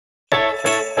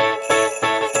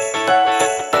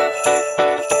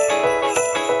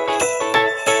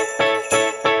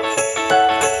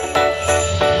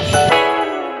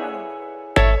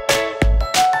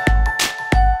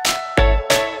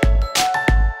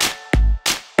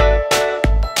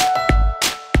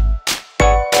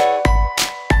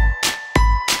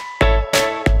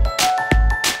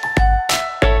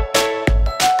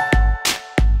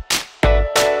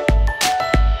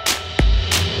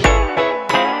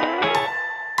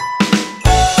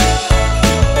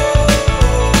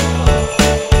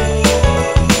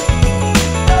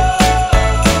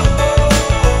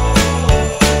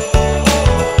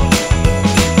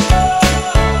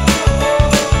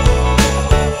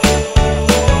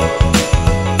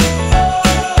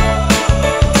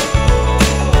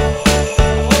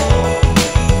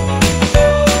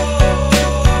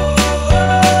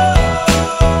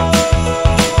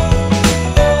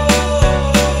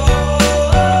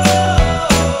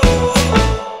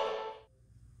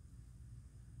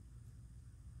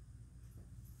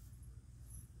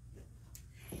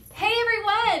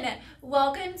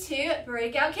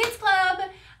Breakout Kids Club.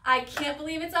 I can't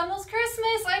believe it's almost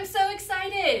Christmas. I'm so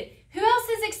excited. Who else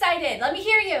is excited? Let me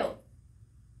hear you.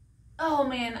 Oh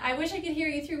man, I wish I could hear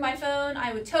you through my phone.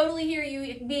 I would totally hear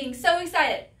you being so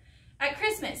excited. At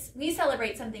Christmas, we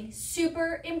celebrate something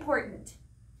super important.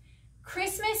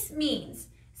 Christmas means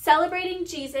celebrating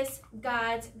Jesus,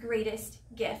 God's greatest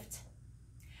gift.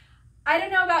 I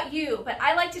don't know about you, but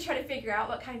I like to try to figure out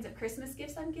what kinds of Christmas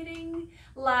gifts I'm getting.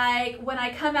 Like when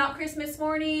I come out Christmas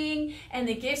morning and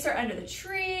the gifts are under the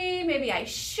tree, maybe I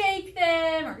shake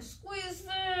them or squeeze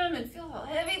them and feel how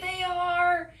heavy they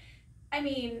are. I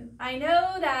mean, I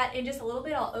know that in just a little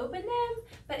bit I'll open them,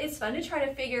 but it's fun to try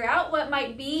to figure out what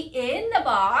might be in the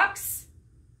box.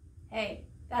 Hey,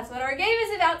 that's what our game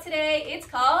is about today. It's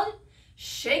called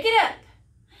Shake It Up.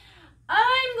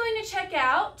 I'm going to check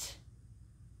out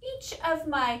each of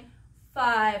my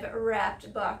 5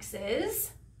 wrapped boxes.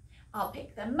 I'll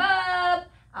pick them up,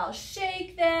 I'll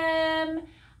shake them.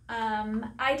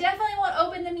 I definitely won't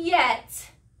open them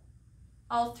yet.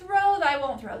 I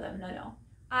won't throw them, no.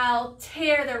 I'll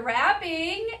tear the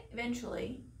wrapping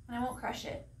eventually, and I won't crush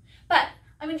it. But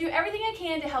I'm gonna do everything I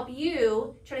can to help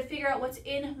you try to figure out what's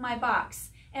in my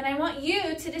box. And I want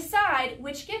you to decide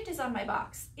which gift is on my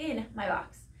box, in my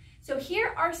box. So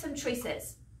here are some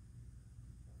choices.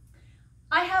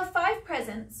 I have 5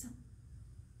 presents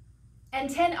and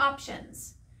 10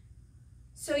 options.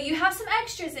 So you have some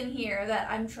extras in here that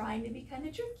I'm trying to be kind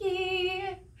of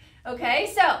tricky.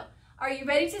 Okay, so are you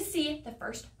ready to see the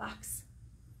first box?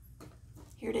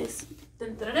 Here it is.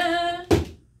 Dun, dun, dun, dun.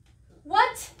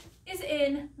 What is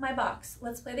in my box?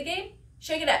 Let's play the game.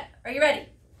 Shake it up. Are you ready?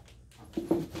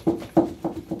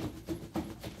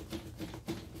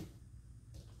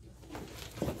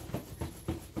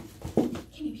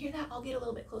 Can you hear that? I'll get a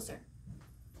little bit closer.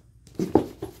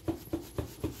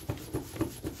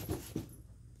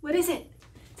 What is it?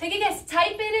 Take a guess.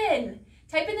 Type it in.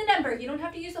 Type in the number. You don't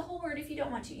have to use the whole word if you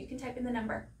don't want to. You can type in the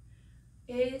number.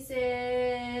 Is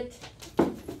it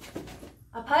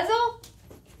a puzzle?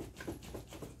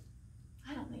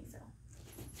 I don't think so.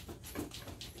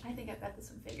 I think I've got this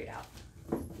one figured out.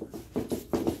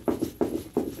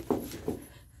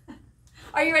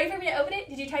 Are you ready for me to open it?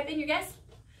 Did you type in your guess?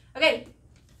 Okay,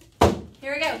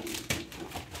 here we go.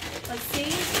 Let's see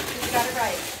if we got it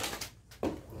right.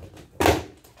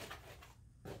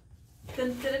 Dun,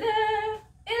 dun, dun, dun.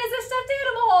 It is a stuffed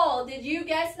animal. Did you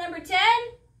guess number 10?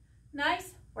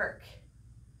 Nice work.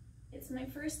 It's my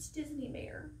first Disney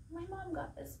bear. My mom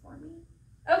got this for me.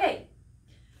 Okay,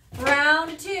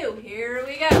 round 2. Here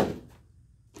we go.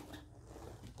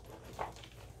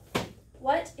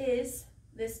 What is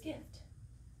this gift?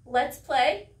 Let's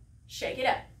play Shake It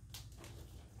Up.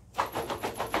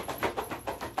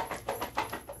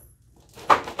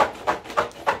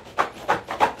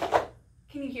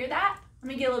 Can you hear that? Let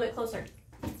me get a little bit closer.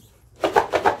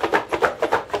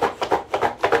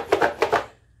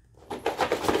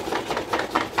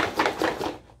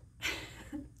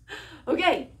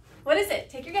 Okay, what is it?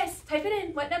 Take your guess. Type it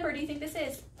in. What number do you think this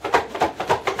is?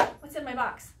 What's in my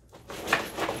box?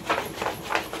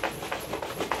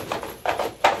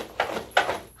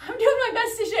 I'm doing my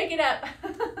best to shake it up.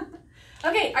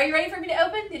 Okay, are you ready for me to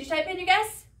open? Did you type in your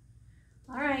guess?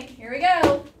 All right, here we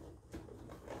go.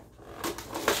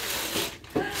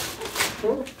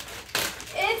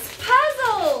 It's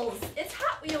puzzles. It's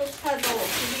Hot Wheels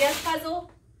puzzles. Did you guess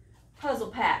puzzle? Puzzle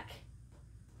pack.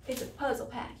 It's a puzzle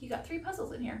pack. You got 3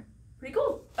 puzzles in here. Pretty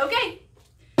cool. Okay.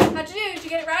 How'd you do? Did you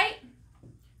get it right?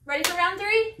 Ready for round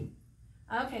 3?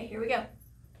 Okay, here we go.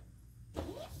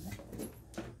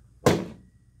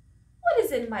 What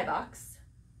is in my box?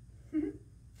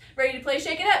 Ready to play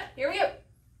Shake It Up? Here we go.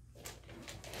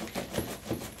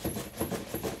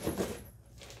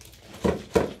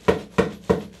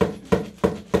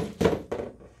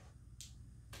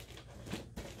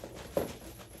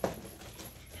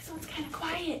 This one's kind of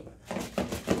quiet.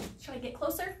 Should I get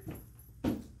closer?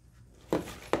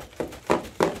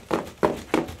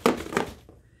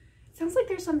 Sounds like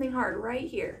there's something hard right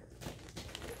here.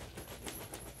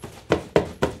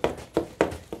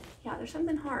 Yeah, there's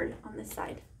something hard on this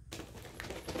side.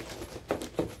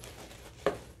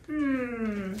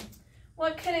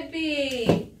 What could it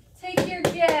be? Take your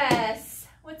guess.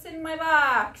 What's in my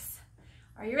box?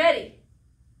 Are you ready?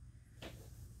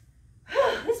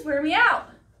 This is wearing me out.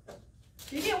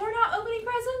 Do you get worn out opening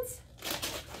presents?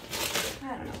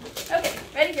 I don't know. Okay,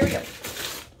 ready? Here we go.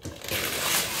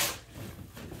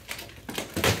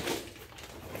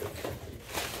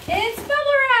 It's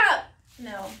bubble wrap!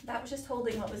 No, that was just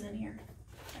holding what was in here.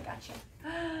 I got you.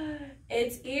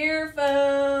 It's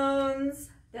earphones.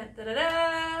 Da, da, da,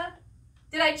 da.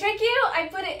 Did I trick you? I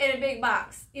put it in a big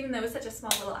box, even though it was such a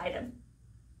small little item.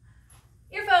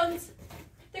 Earphones.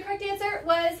 The correct answer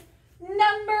was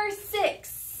number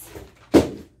 6.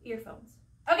 Earphones.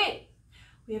 Okay,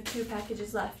 we have 2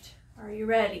 packages left. Are you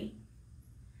ready?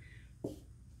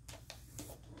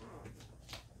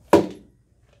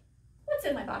 What's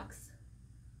in my box?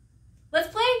 Let's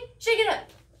play. Shake it up.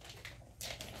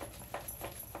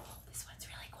 Oh, this one's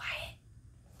really quiet.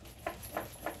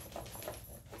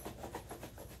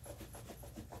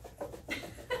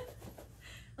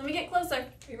 Let me get closer.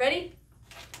 Are you ready?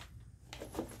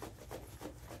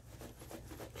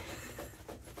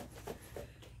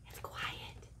 It's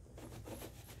quiet.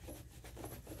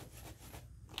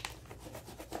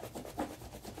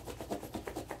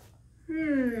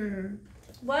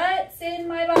 What's in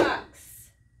my box?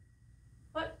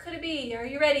 What could it be? Are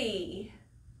you ready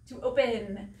to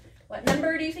open? What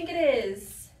number do you think it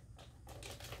is?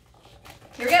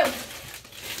 Here we go.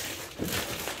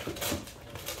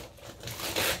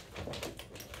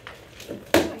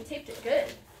 Oh, I taped it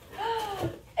good.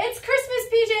 It's Christmas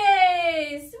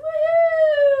PJs!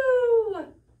 Woohoo!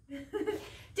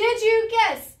 Did you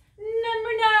guess?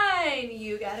 Number 9.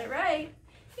 You got it right.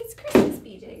 It's Christmas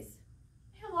PJs.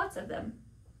 I have lots of them.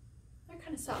 They're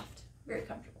kind of soft, very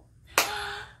comfortable.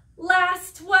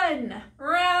 Last one,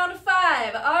 round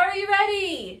 5. Are you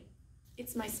ready?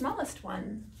 It's my smallest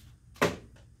one.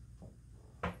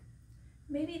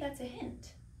 Maybe that's a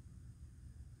hint.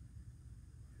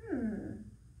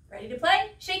 Ready to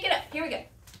play? Shake it up. Here we go.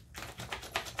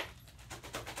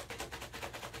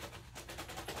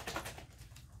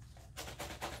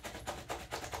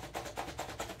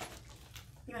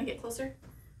 You want to get closer?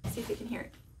 See if you can hear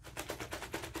it.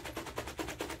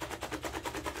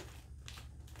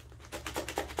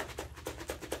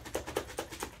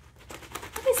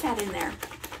 What is that in there?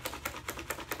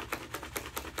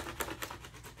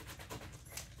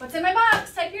 What's in my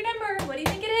box? Type your number. What do you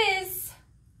think it is?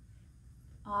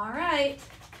 All right.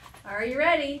 Are you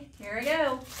ready? Here I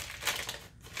go.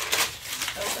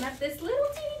 Open up this little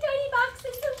teeny tiny box.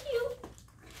 It's so cute.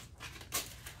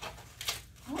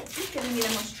 Oh, this is giving me the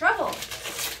most trouble.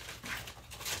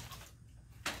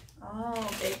 Oh,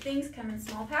 big things come in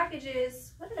small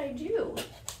packages. What did I do?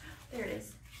 There it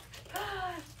is.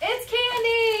 It's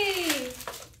candy!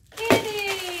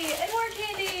 Candy! And more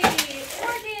candy! And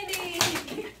more candy!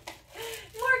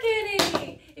 More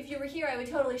candy! If you were here, I would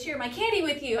totally share my candy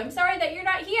with you. I'm sorry that you're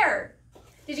not here.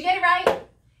 Did you get it right?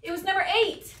 It was number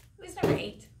 8. It was number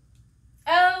 8.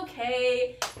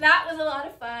 Okay, that was a lot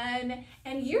of fun.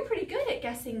 And you're pretty good at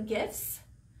guessing gifts.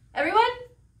 Everyone,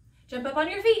 jump up on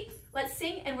your feet. Let's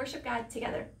sing and worship God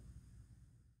together.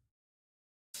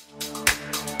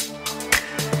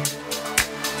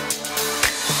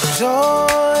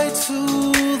 Joy to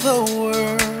the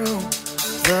world,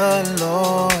 the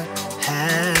Lord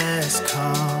has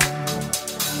come.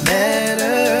 Let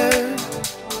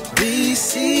earth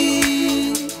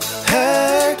receive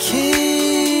her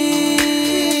King.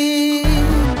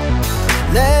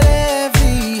 Let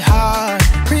every heart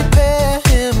prepare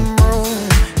him room,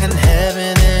 and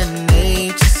heaven and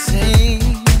nature sing,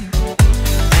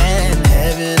 and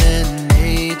heaven and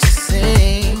nature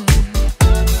sing,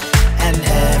 and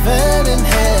heaven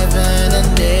and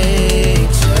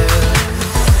nature.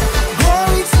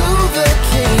 Glory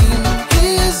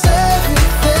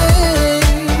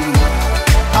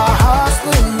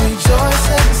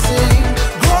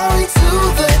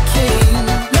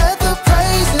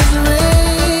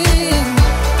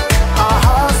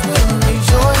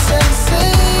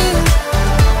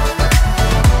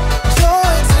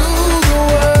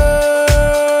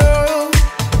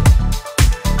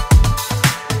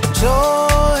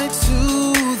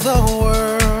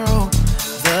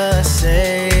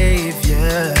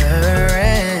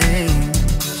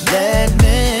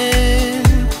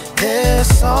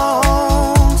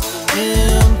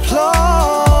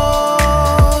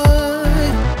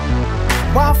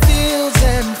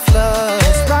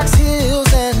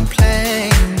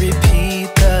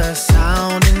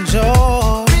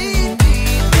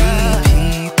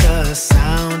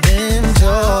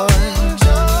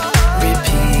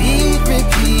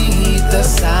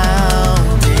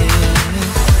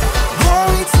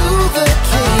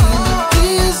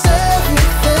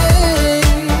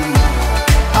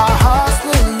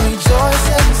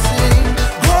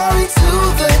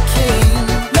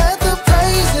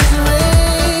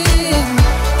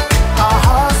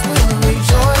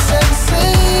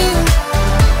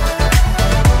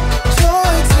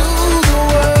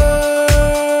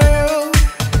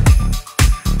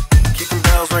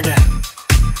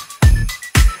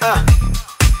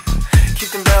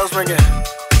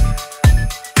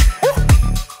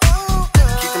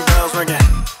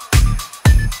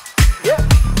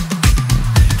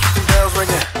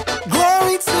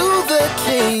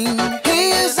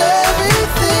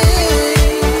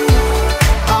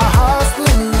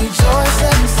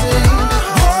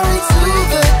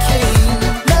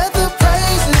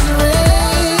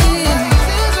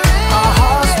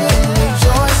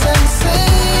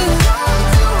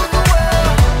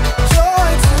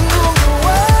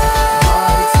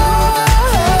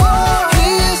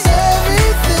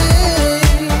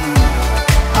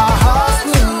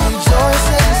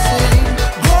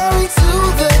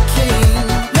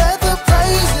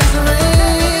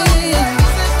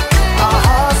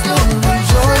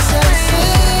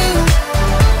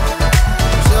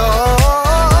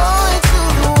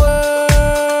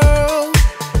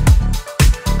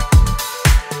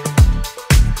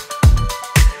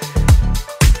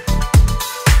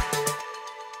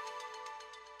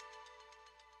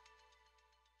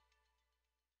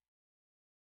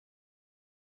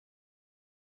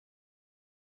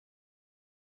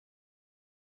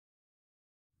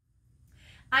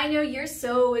I know you're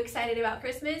so excited about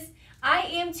Christmas. I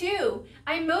am too.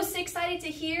 I'm most excited to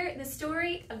hear the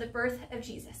story of the birth of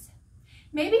Jesus.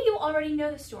 Maybe you already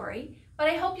know the story, but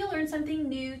I hope you'll learn something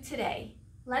new today.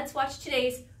 Let's watch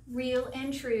today's real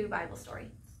and true Bible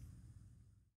story.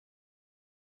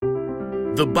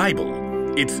 The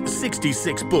Bible. It's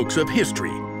 66 books of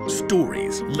history,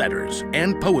 stories, letters,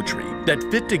 and poetry that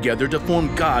fit together to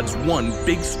form God's one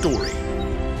big story.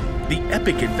 The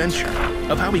epic adventure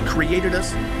of how He created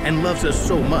us and loves us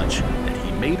so much that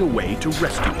He made a way to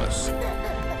rescue us.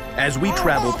 As we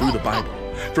travel through the Bible,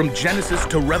 from Genesis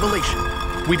to Revelation,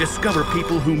 we discover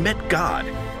people who met God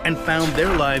and found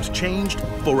their lives changed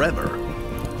forever.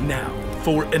 Now,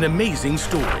 for an amazing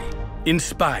story,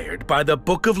 inspired by the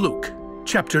book of Luke,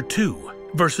 chapter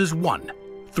 2, verses 1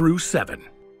 through 7.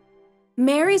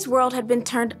 Mary's world had been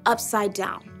turned upside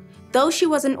down. Though she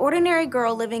was an ordinary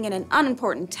girl living in an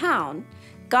unimportant town,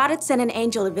 God had sent an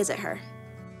angel to visit her.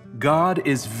 God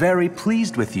is very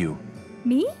pleased with you.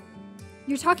 Me?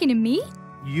 You're talking to me?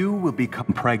 You will become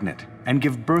pregnant and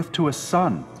give birth to a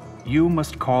son. You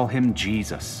must call him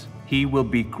Jesus. He will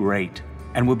be great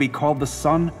and will be called the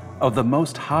Son of the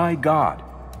Most High God.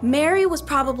 Mary was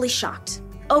probably shocked,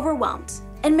 overwhelmed,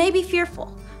 and maybe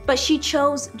fearful, but she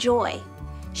chose joy.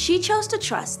 She chose to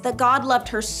trust that God loved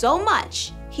her so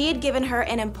much, He had given her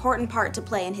an important part to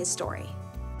play in His story.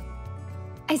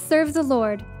 I serve the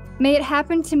Lord. May it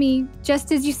happen to me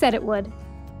just as you said it would.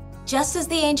 Just as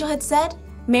the angel had said,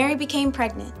 Mary became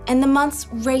pregnant, and the months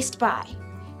raced by.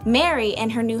 Mary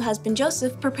and her new husband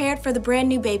Joseph prepared for the brand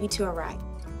new baby to arrive.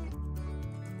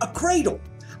 A cradle!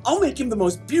 I'll make him the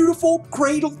most beautiful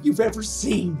cradle you've ever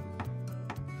seen.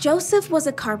 Joseph was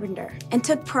a carpenter and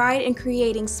took pride in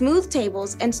creating smooth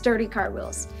tables and sturdy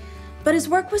cartwheels, but his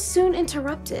work was soon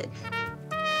interrupted.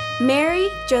 Mary,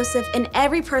 Joseph, and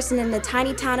every person in the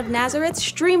tiny town of Nazareth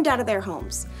streamed out of their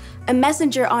homes. A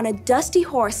messenger on a dusty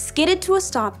horse skidded to a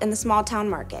stop in the small town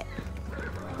market.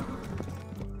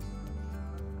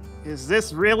 Is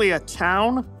this really a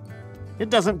town?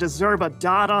 It doesn't deserve a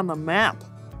dot on the map.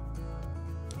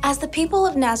 As the people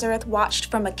of Nazareth watched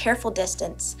from a careful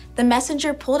distance, the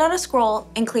messenger pulled out a scroll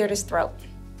and cleared his throat.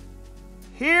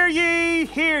 Hear ye,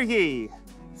 hear ye.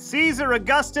 Caesar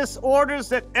Augustus orders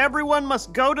that everyone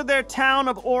must go to their town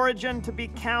of origin to be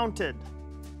counted.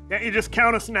 Can't you just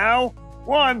count us now?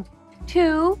 1,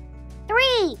 2,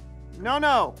 3.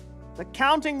 No. The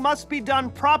counting must be done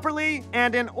properly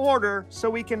and in order so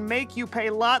we can make you pay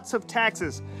lots of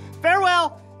taxes.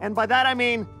 Farewell, and by that I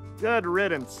mean good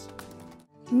riddance.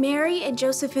 Mary and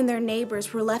Joseph and their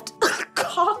neighbors were left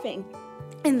coughing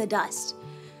in the dust.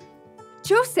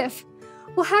 Joseph,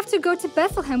 we'll have to go to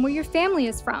Bethlehem where your family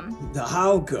is from.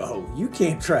 I'll go. You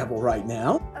can't travel right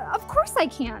now. Of course I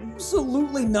can.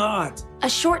 Absolutely not. A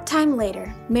short time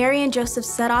later, Mary and Joseph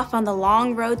set off on the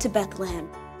long road to Bethlehem.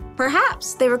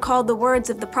 Perhaps they recalled the words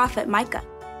of the prophet Micah.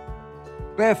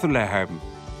 Bethlehem,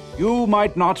 you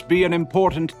might not be an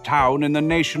important town in the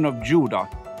nation of Judah,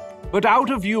 but out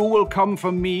of you will come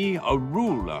for me a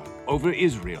ruler over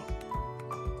Israel.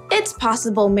 It's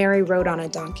possible Mary rode on a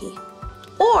donkey.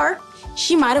 Or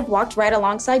she might have walked right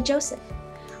alongside Joseph.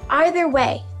 Either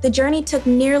way, the journey took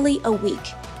nearly a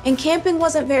week, and camping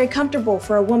wasn't very comfortable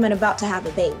for a woman about to have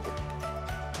a baby.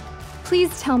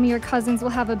 Please tell me your cousins will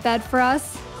have a bed for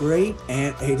us. Great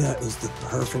Aunt Ada is the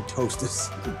perfect hostess.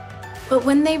 But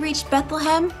when they reached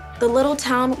Bethlehem, the little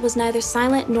town was neither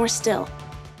silent nor still.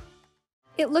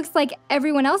 It looks like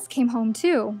everyone else came home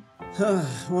too. Well,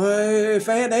 if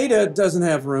Aunt Ada doesn't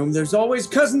have room, there's always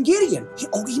Cousin Gideon.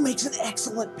 He makes an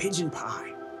excellent pigeon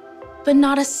pie. But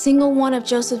not a single one of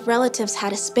Joseph's relatives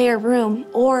had a spare room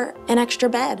or an extra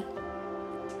bed.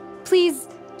 Please,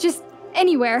 just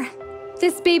anywhere.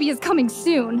 This baby is coming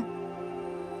soon.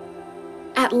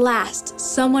 At last,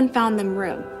 someone found them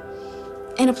room,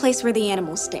 in a place where the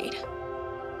animals stayed.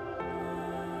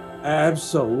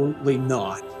 Absolutely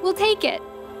not. We'll take it.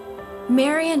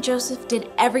 Mary and Joseph did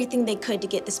everything they could to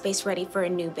get the space ready for a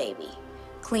new baby.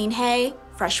 Clean hay,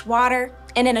 fresh water,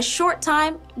 and in a short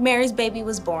time, Mary's baby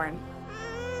was born.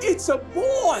 It's a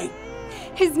boy!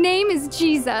 His name is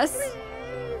Jesus.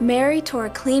 Mary tore a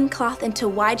clean cloth into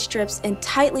wide strips and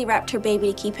tightly wrapped her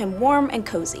baby to keep him warm and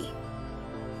cozy.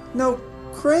 No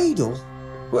cradle?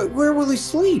 Where will he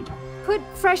sleep? Put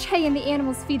fresh hay in the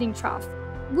animal's feeding trough.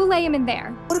 We'll lay him in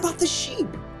there. What about the sheep?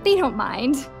 They don't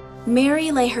mind. Mary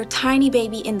lay her tiny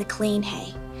baby in the clean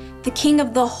hay, the king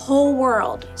of the whole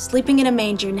world, sleeping in a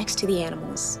manger next to the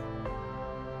animals.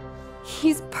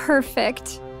 He's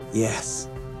perfect. Yes,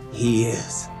 he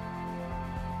is.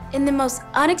 In the most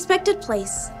unexpected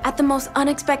place, at the most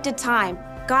unexpected time,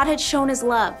 God had shown His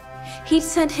love He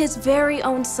sent his very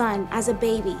own son as a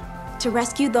baby to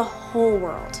rescue the whole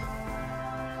world.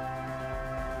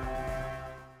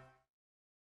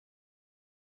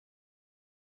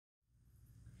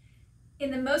 In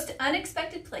the most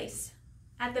unexpected place,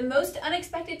 at the most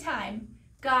unexpected time,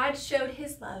 God showed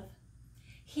his love.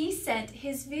 He sent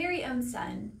his very own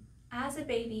son as a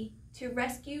baby to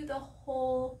rescue the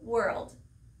whole world.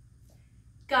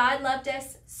 God loved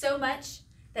us so much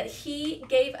that he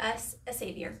gave us a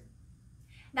Savior.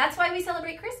 That's why we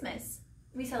celebrate Christmas.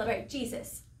 We celebrate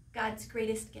Jesus, God's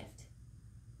greatest gift.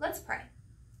 Let's pray.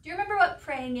 Do you remember what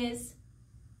praying is?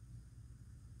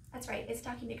 That's right, it's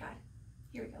talking to God.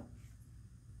 Here we go.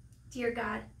 Dear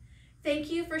God, thank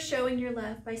you for showing your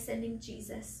love by sending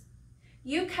Jesus.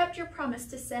 You kept your promise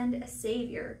to send a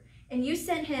Savior, and you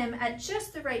sent him at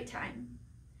just the right time.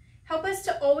 Help us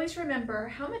to always remember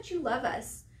how much you love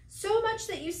us, so much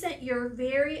that you sent your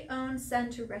very own son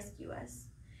to rescue us.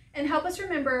 And help us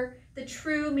remember the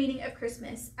true meaning of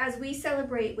Christmas as we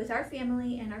celebrate with our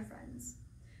family and our friends.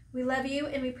 We love you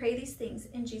and we pray these things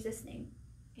in Jesus' name.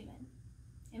 Amen.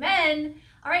 Amen.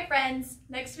 All right, friends,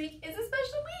 next week is a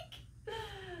special week.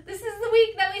 This is the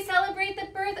week that we celebrate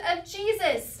the birth of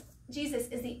Jesus. Jesus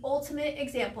is the ultimate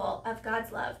example of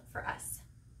God's love for us.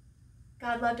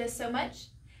 God loved us so much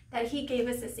that he gave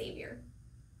us a Savior.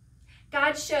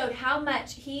 God showed how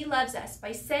much he loves us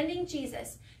by sending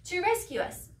Jesus to rescue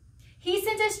us. He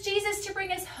sent us Jesus to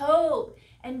bring us hope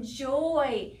and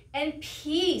joy and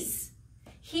peace.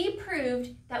 He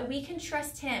proved that we can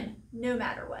trust him no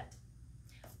matter what.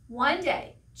 One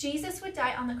day, Jesus would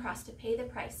die on the cross to pay the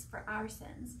price for our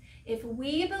sins. If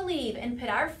we believe and put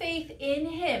our faith in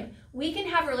him, we can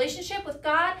have a relationship with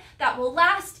God that will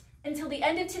last until the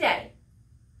end of today.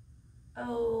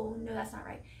 Oh, no, that's not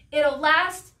right. It'll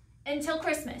last until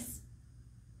Christmas.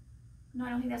 No, I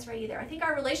don't think that's right either. I think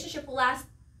our relationship will last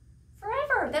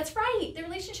forever. That's right. The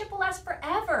relationship will last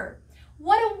forever.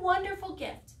 What a wonderful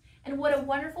gift, and what a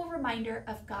wonderful reminder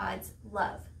of God's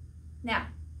love. Now,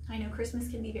 I know Christmas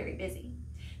can be very busy.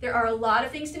 There are a lot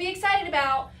of things to be excited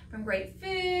about, from great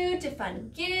food to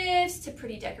fun gifts to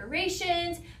pretty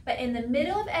decorations, but in the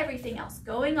middle of everything else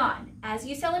going on as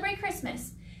you celebrate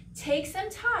Christmas, take some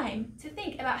time to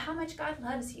think about how much God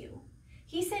loves you.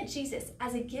 He sent Jesus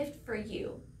as a gift for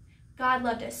you. God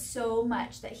loved us so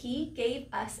much that he gave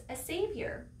us a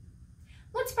Savior.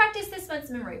 Let's practice this month's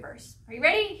memory verse. Are you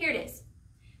ready? Here it is.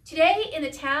 Today in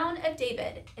the town of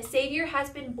David, a Savior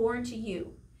has been born to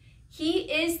you.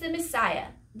 He is the Messiah,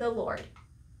 the Lord.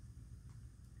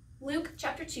 Luke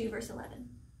chapter 2, verse 11.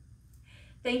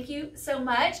 Thank you so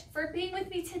much for being with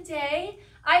me today.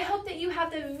 I hope that you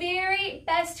have the very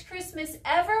best Christmas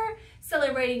ever,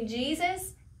 celebrating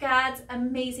Jesus, God's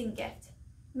amazing gift.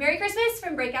 Merry Christmas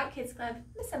from Breakout Kids Club,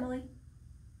 Miss Emily.